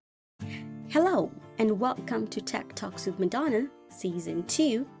Hello, and welcome to Tech Talks with Madonna, Season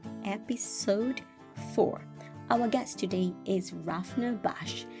 2, Episode 4. Our guest today is Rafna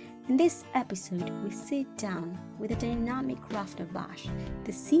Bash. In this episode, we sit down with the dynamic Rafna Bash,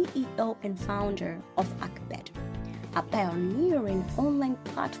 the CEO and founder of Akbed, a pioneering online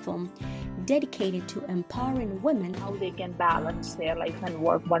platform dedicated to empowering women how they can balance their life and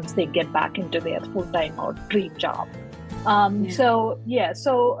work once they get back into their full-time or dream job.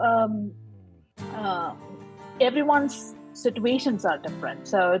 Everyone's situations are different,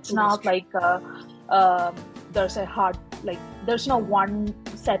 so it's not like there's a hard, there's no one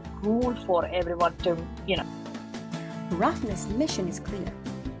set rule for everyone to Rafna's mission is clear.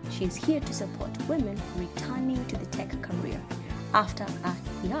 She is here to support women returning to the tech career after a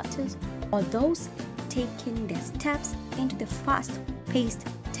hiatus or those taking their steps into the fast-paced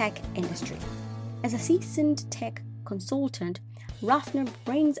tech industry. As a seasoned tech consultant, Rafna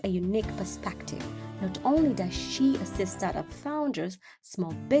brings a unique perspective. Not only does she assist startup founders,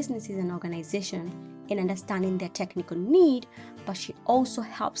 small businesses, and organizations in understanding their technical need, but she also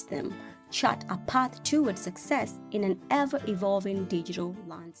helps them chart a path towards success in an ever-evolving digital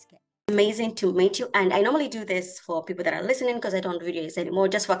landscape. Amazing to meet you. And I normally do this for people that are listening because I don't do videos anymore,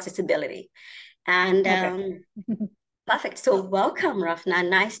 just for accessibility. And perfect. So welcome, Rafna.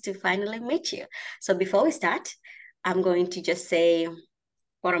 Nice to finally meet you. So before we start, I'm going to just say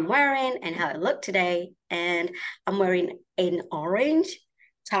what I'm wearing and how I look today. And I'm wearing an orange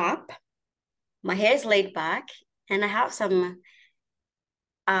top. My hair is laid back and I have some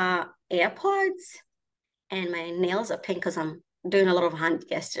AirPods and my nails are pink because I'm doing a lot of hand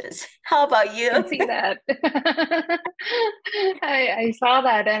gestures. How about you? I see that. I saw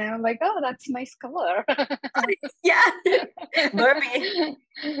that and I'm like, oh, that's a nice color. Yeah, Barbie.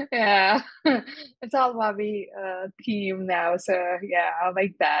 Yeah, it's all Barbie theme now. So yeah, I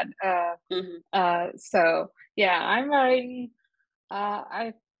like that. So yeah, I'm wearing.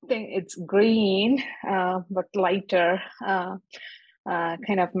 I think it's green, but lighter.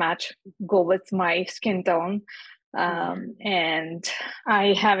 Kind of go with my skin tone. And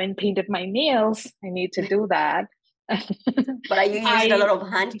I haven't painted my nails. I need to do that. But are you using a lot of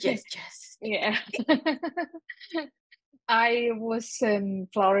hand gestures? Yeah. I was in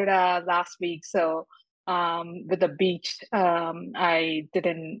Florida last week, so with the beach, I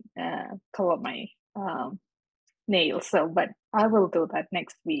didn't color my nails. But I will do that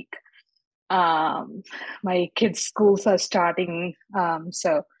next week. My kids' schools are starting,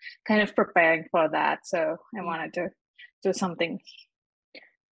 so kind of preparing for that. So I wanted to do something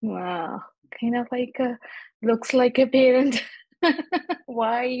kind of like looks like a parent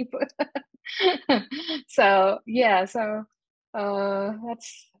vibe. So yeah, so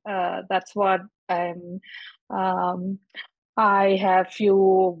that's what I'm. I have few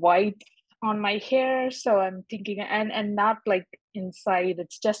white on my hair, so I'm thinking, and not like inside,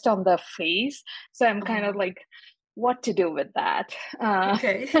 it's just on the face, so I'm kind of like what to do with that.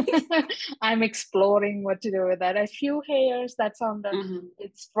 Okay. I'm exploring what to do with that. A few hairs that's on the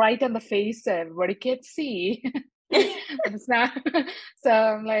it's right on the face, so everybody can see. It's not, so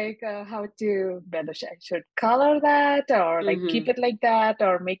I'm like how to whether I should color that or like keep it like that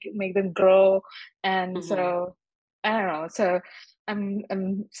or make them grow. And so I don't know, so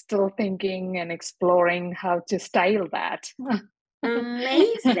I'm still thinking and exploring how to style that.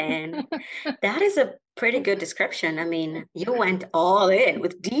 Amazing. That is a pretty good description. I mean, you went all in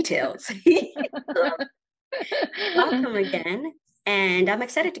with details. Welcome again. And I'm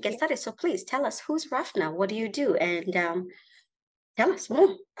excited to get started. So please tell us, who's Rafna? What do you do? And tell us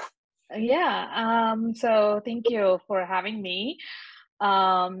more. Yeah. So thank you for having me.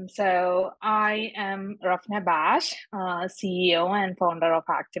 So I am Rafna Bash, CEO and founder of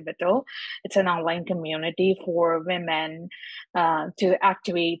Activato. It's an online community for women to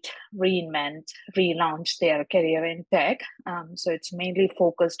activate, reinvent, relaunch their career in tech. So it's mainly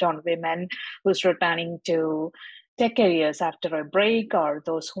focused on women who's returning to tech careers after a break or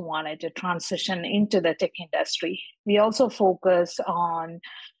those who wanted to transition into the tech industry. We also focus on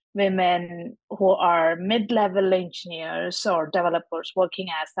women who are mid-level engineers or developers working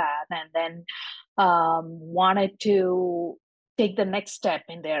as that and then wanted to take the next step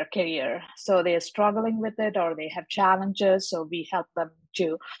in their career. So they're struggling with it or they have challenges. So we help them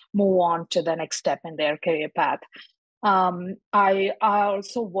to move on to the next step in their career path. I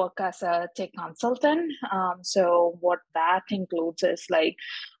also work as a tech consultant. So what that includes is like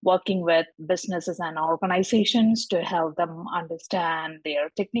working with businesses and organizations to help them understand their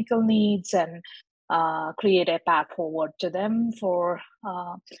technical needs and create a path forward to them for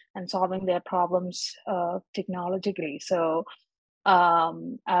and solving their problems technologically. So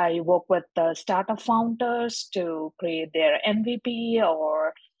I work with the startup founders to create their MVP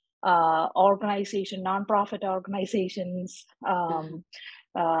or nonprofit organizations,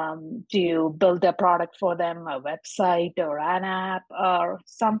 to build a product for them, a website or an app or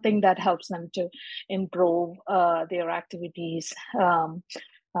something that helps them to improve their activities,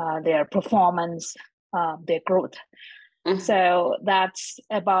 their performance, their growth. So that's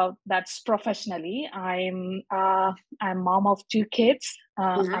professionally. I'm mom of two kids.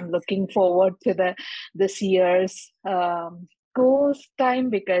 I'm looking forward to this year's school time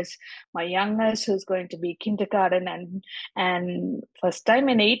because my youngest, who's going to be kindergarten and first time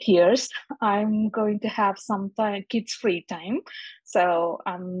in 8 years, I'm going to have some time kids free time. So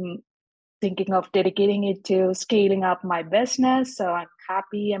I'm thinking of dedicating it to scaling up my business. So I'm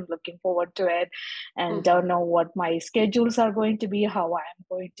happy. I'm looking forward to it, and don't know what my schedules are going to be, how I'm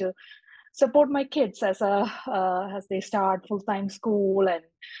going to support my kids as they start full time school and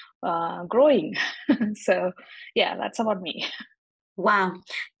growing. So yeah, that's about me. Wow,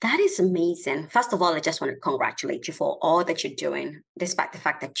 that is amazing. First of all, I just want to congratulate you for all that you're doing, despite the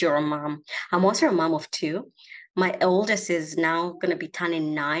fact that you're a mom. I'm also a mom of two. My oldest is now going to be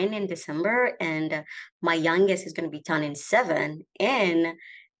turning 9 in December, and my youngest is going to be turning 7 in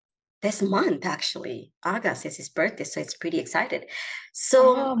this month, actually. August is his birthday, so it's pretty excited.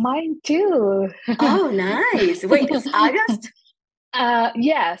 So, Oh, mine too. oh, nice. Wait, it's August?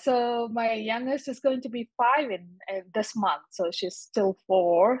 Yeah, so my youngest is going to be 5 in this month, so she's still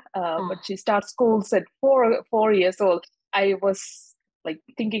 4, Oh, but she starts schools at 4 years old. I was like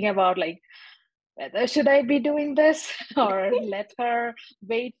thinking about like whether should I be doing this or let her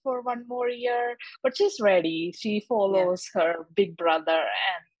wait for one more year, but she's ready. She yeah. follows her big brother,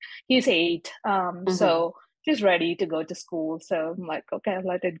 and he's 8, Mhm. so she's ready to go to school. So I'm like, okay,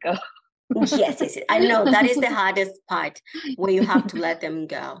 let it go. Yes, yes, yes. I know that is the hardest part when you have to let them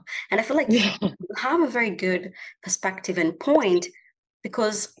go. And I feel like Yeah. you have a very good perspective and point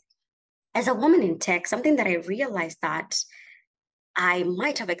because as a woman in tech, something that I realized that I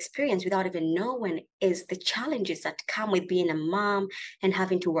might have experienced without even knowing is the challenges that come with being a mom and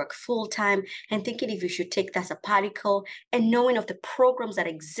having to work full time and thinking if you should take that sabbatical and knowing of the programs that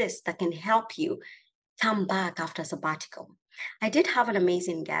exist that can help you come back after sabbatical. I did have an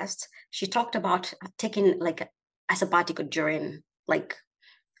amazing guest. She talked about taking like a sabbatical during like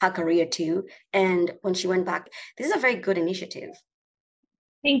her career too. And when she went back, this is a very good initiative.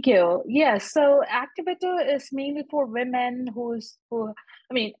 Thank you. Yes, so Activator is mainly for women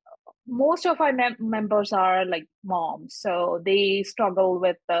I mean, most of our members are like moms, so they struggle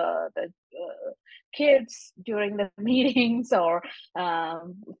with the kids during the meetings or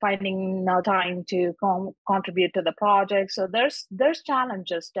finding now time to contribute to the project. So there's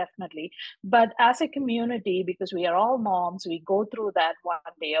challenges definitely, but as a community, because we are all moms, we go through that one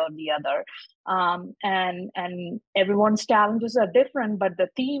day or the other, and everyone's challenges are different, but the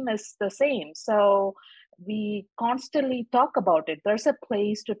theme is the same. So we constantly talk about it. There's a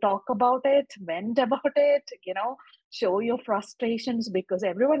place to talk about it, vent about it, show your frustrations, because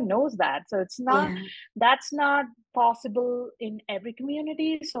everyone knows that. So Yeah. that's not possible in every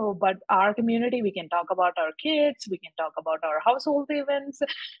community. So but our community, we can talk about our kids, we can talk about our household events,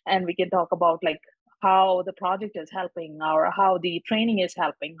 and we can talk about like how the project is helping, or how the training is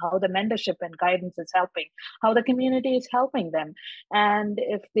helping, how the mentorship and guidance is helping, how the community is helping them. And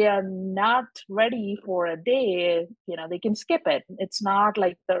if they are not ready for a day, they can skip it. It's not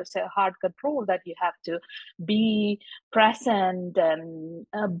like there's a hard control that you have to be present and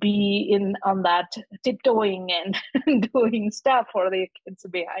be in on that tiptoeing and doing stuff for the kids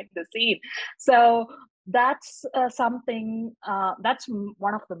behind the scene. So that's something that's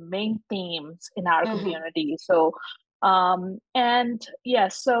one of the main themes in our Hmm. community. So and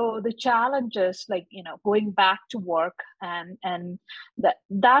yes, so the challenges, like going back to work, and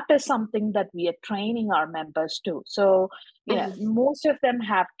that is something that we are training our members to. So Hmm. most of them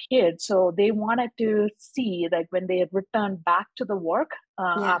have kids, so they wanted to see, like, when they return back to the work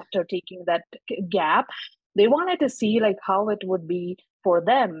Yeah. after taking that gap, they wanted to see like how it would be for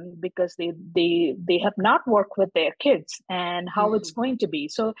them, because they have not worked with their kids, and how it's Hmm. going to be.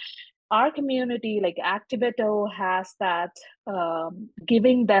 So our community, like Activato, has that,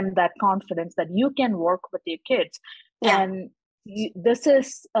 giving them that confidence that you can work with your kids. Yeah. And this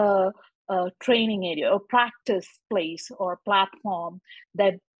is a training area or practice place or platform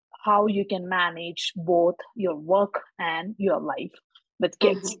that how you can manage both your work and your life with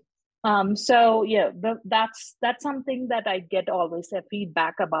kids. Hmm. So yeah, that's something that I get always a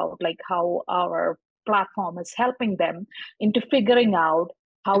feedback about, like how our platform is helping them into figuring out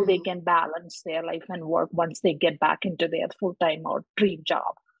how they can balance their life and work once they get back into their full-time or dream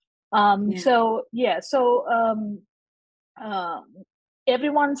job. Yeah. Uh,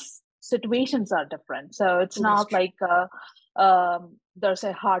 everyone's situations are different, so it's That's not true. like there's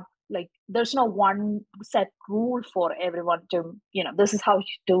a hard, like there's no one set rule for everyone to, this is how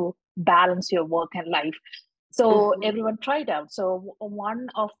you do balance your work and life. So Mm-hmm. everyone tried out. So one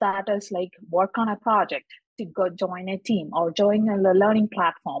of that is like work on a project, to go join a team or join a learning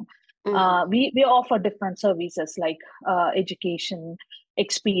platform. Mm-hmm. We offer different services like education,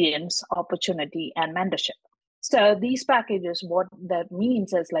 experience, opportunity, and mentorship. So these packages, what that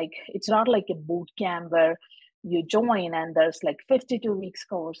means is like it's not like a boot camp where you join and there's like 52 weeks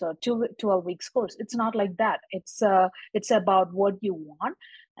course or 12 weeks course. It's not like that. It's about what you want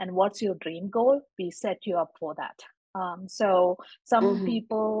and what's your dream goal. We set you up for that. So some Mm-hmm.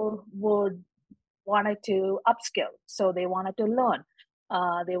 people would wanted to upskill, so they wanted to learn.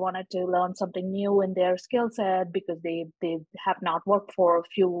 They wanted to learn something new in their skill set because they have not worked for a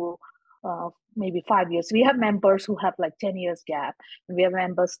few, maybe 5 years. We have members who have like 10 years gap, and we have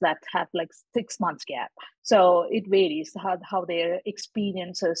members that have like 6 months gap. So it varies how their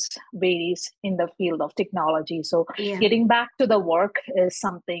experiences varies in the field of technology. So Yeah. getting back to the work is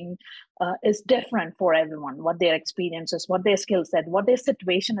something is different for everyone. What their experiences, what their skill set, what their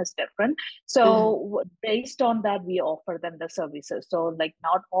situation is different. Mm-hmm. So based on that, we offer them the services. So like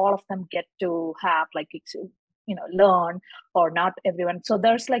not all of them get to have like learn, or not everyone. So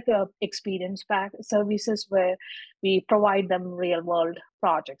there's like a experience pack services where we provide them real world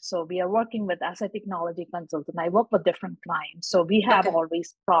projects. So we are working with, as a technology consultant, I work with different clients. So we have Okay.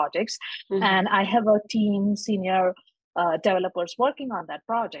 always projects, Mm-hmm. and I have a team, senior developers working on that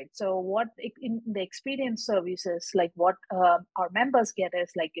project. So what in the experience services, like what our members get is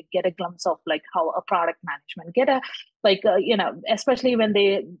like get a glimpse of like how a product management, get a like especially when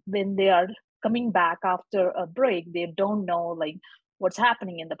they are coming back after a break, they don't know like what's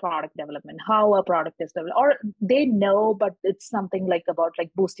happening in the product development, how a product is developed, or they know, but it's something like about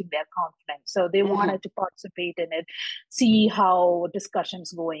like boosting their confidence. So they Mm-hmm. wanted to participate in it, see how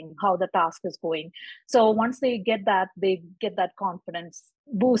discussions going, how the task is going. So once they get that confidence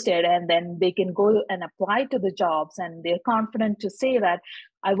boosted, and then they can go and apply to the jobs, and they're confident to say that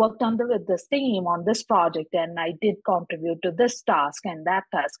I worked with this team on this project, and I did contribute to this task and that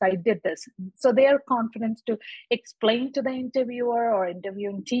task. I did this. So they are confident to explain to the interviewer or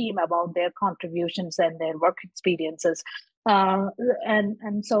interviewing team about their contributions and their work experiences. Uh,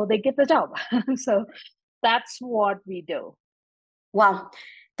 and so they get the job. So that's what we do. Wow,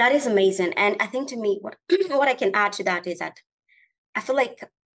 that is amazing. And I think to me, what what I can add to that is that I feel like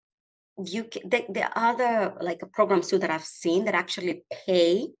there are other like programs too that I've seen that actually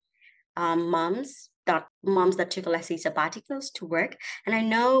pay moms that took, let's say, sabbaticals to work. And I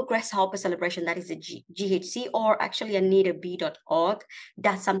know Grace Helper Celebration, that is a GHC, or actually AnitaB.org.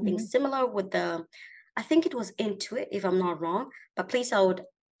 That's something Mm-hmm. similar with I think it was Intuit, if I'm not wrong. But please,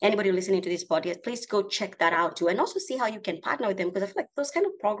 anybody listening to this podcast, please go check that out too, and also see how you can partner with them, because I feel like those kind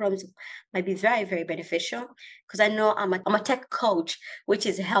of programs might be very, very beneficial. Because I know I'm a tech coach, which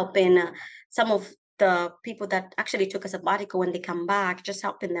is helping some of the people that actually took a sabbatical, when they come back, just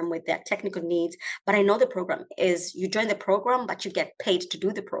helping them with their technical needs. But I know the program is you join the program, but you get paid to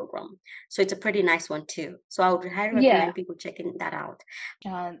do the program. So it's a pretty nice one too. So I would highly Yeah. recommend people checking that out.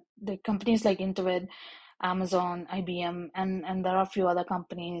 The companies like Intuit, Amazon, IBM, and there are a few other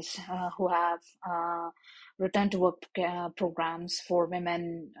companies who have return to work programs for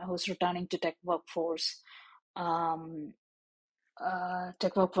women who's returning to tech workforce.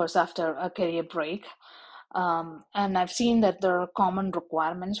 Tech workforce after a career break. And I've seen that there are common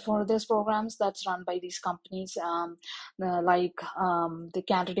requirements for these programs that's run by these companies. The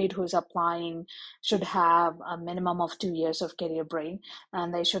candidate who is applying should have a minimum of 2 years of career break,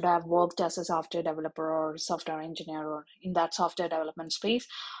 and they should have worked as a software developer or software engineer or in that software development space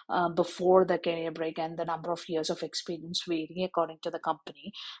before the career break, and the number of years of experience varying according to the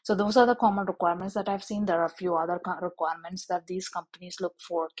company. So those are the common requirements that I've seen. There are a few other requirements that these companies look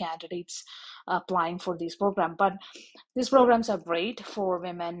for candidates applying for these programs. But these programs are great for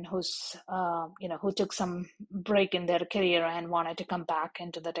women who took some break in their career and wanted to come back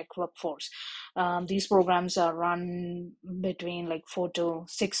into the tech workforce. These programs are run between like 4 to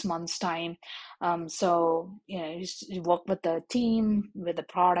 6 months time. So you work with the team, with the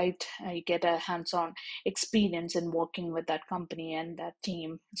product, you get a hands-on experience in working with that company and that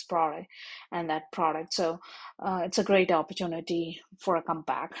team's product and that product. So it's a great opportunity for a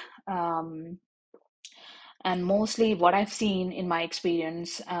comeback. And mostly what I've seen in my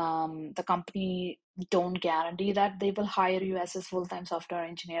experience, the company don't guarantee that they will hire you as a full-time software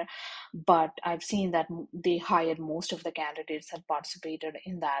engineer, but I've seen that they hired most of the candidates that participated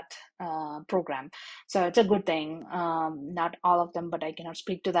in that program. So it's a good thing. Not all of them, but I cannot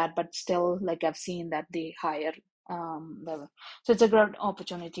speak to that, but still, like, I've seen that they hire so it's a great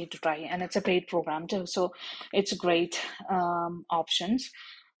opportunity to try, and it's a paid program too, so it's great options.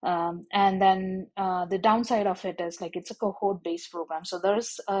 And then the downside of it is, like, it's a cohort-based program, so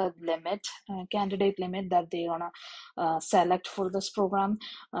there's a limit, a candidate limit that they wanna select for this program.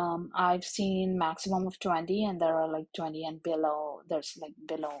 I've seen maximum of 20, and there are like 20 and below. There's like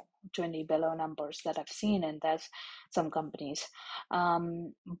below 20 below numbers that I've seen, and there's some companies.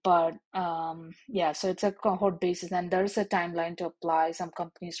 But yeah, so it's a cohort basis, and there's a timeline to apply. Some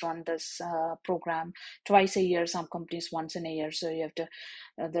companies run this program twice a year, some companies once in a year. So you have to,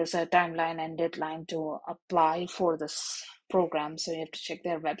 there's a timeline and deadline to apply for this program. So you have to check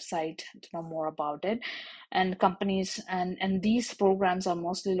their website to know more about it. And companies, and these programs are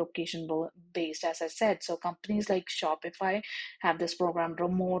mostly location based, as I said. So companies like Shopify have this program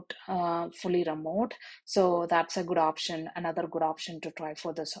remote, fully remote. So that's a good option, another good option to try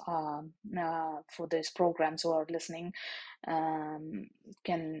for this programs who are listening,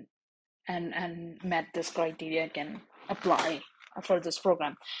 can and met this criteria can apply for this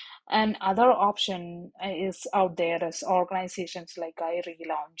program. And other option is out there is organizations like I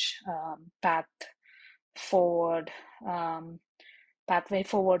Relaunch, Forward, Pathway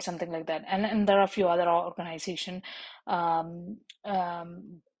Forward, something like that. And there are a few other organizations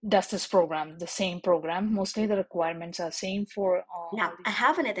does this program, the same program. Mostly the requirements are same for all. Now, I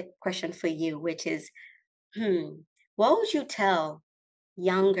have another question for you, which is, what would you tell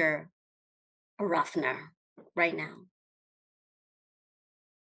younger Rafna right now?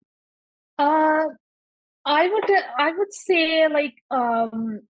 I would say, like,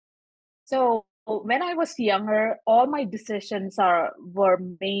 so when I was younger, all my decisions were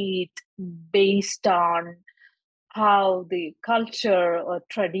made based on how the culture or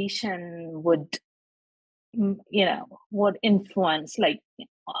tradition would would influence, like,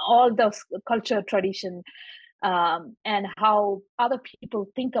 all those culture, tradition, and how other people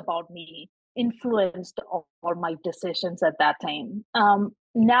think about me influenced all my decisions at that time.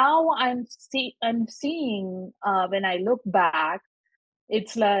 Now I'm seeing, when I look back,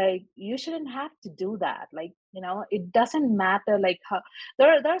 it's like, you shouldn't have to do that. Like, it doesn't matter, like, how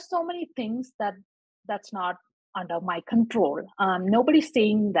there are so many things that's not under my control. Nobody's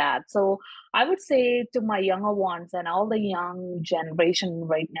saying that. So I would say to my younger ones and all the young generation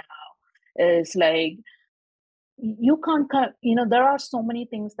right now is like, you can't, there are so many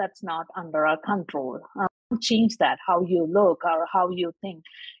things that's not under our control. Change that, how you look or how you think.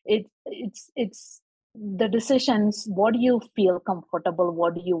 It's the decisions. What do you feel comfortable?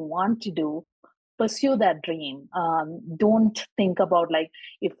 What do you want to do? Pursue that dream. Don't think about, like,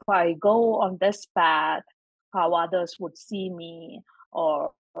 if I go on this path, how others would see me,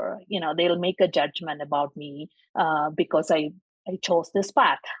 or they'll make a judgment about me because I chose this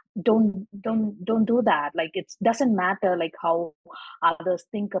path. Don't do that. Like, it doesn't matter, like, how others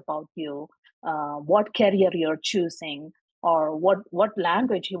think about you, what career you're choosing, or what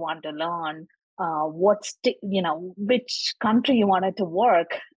language you want to learn, which country you wanted to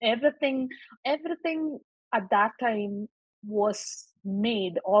work. Everything at that time was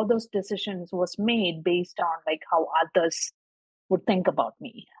made. All those decisions was made based on, like, how others would think about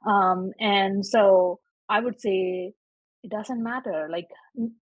me. And so I would say it doesn't matter. Like,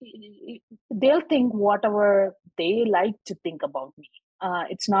 they'll think whatever they like to think about me.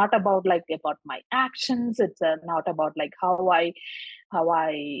 It's not about, like, about my actions. It's not about, like, how I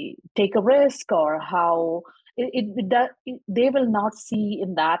take a risk, or how they will not see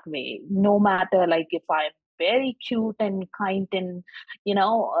in that way. No matter, like, if I'm very cute and kind, and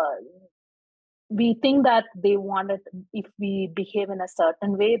we think that they want it, if we behave in a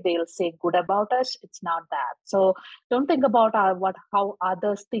certain way, they'll say good about us. It's not that. So don't think about how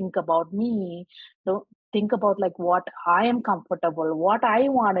others think about me. Don't think about, like, what I am comfortable, what I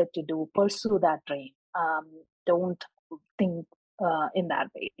wanted to do. Pursue that dream. Don't think in that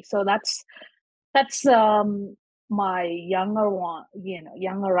way. So that's my younger one,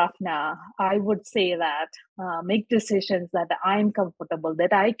 younger Rafna. I would say that make decisions that I'm comfortable,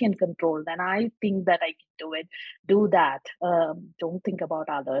 that I can control, that I think that I can do it. Do that. Don't think about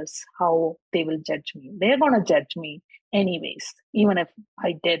others, how they will judge me. They're going to judge me anyways. Even if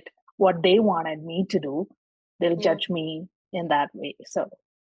I did what they wanted me to do, they'll judge me in that way. So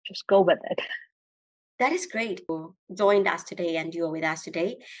just go with it. That is great. You joined us today and you are with us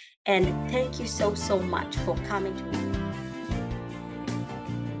today. And thank you so much for coming to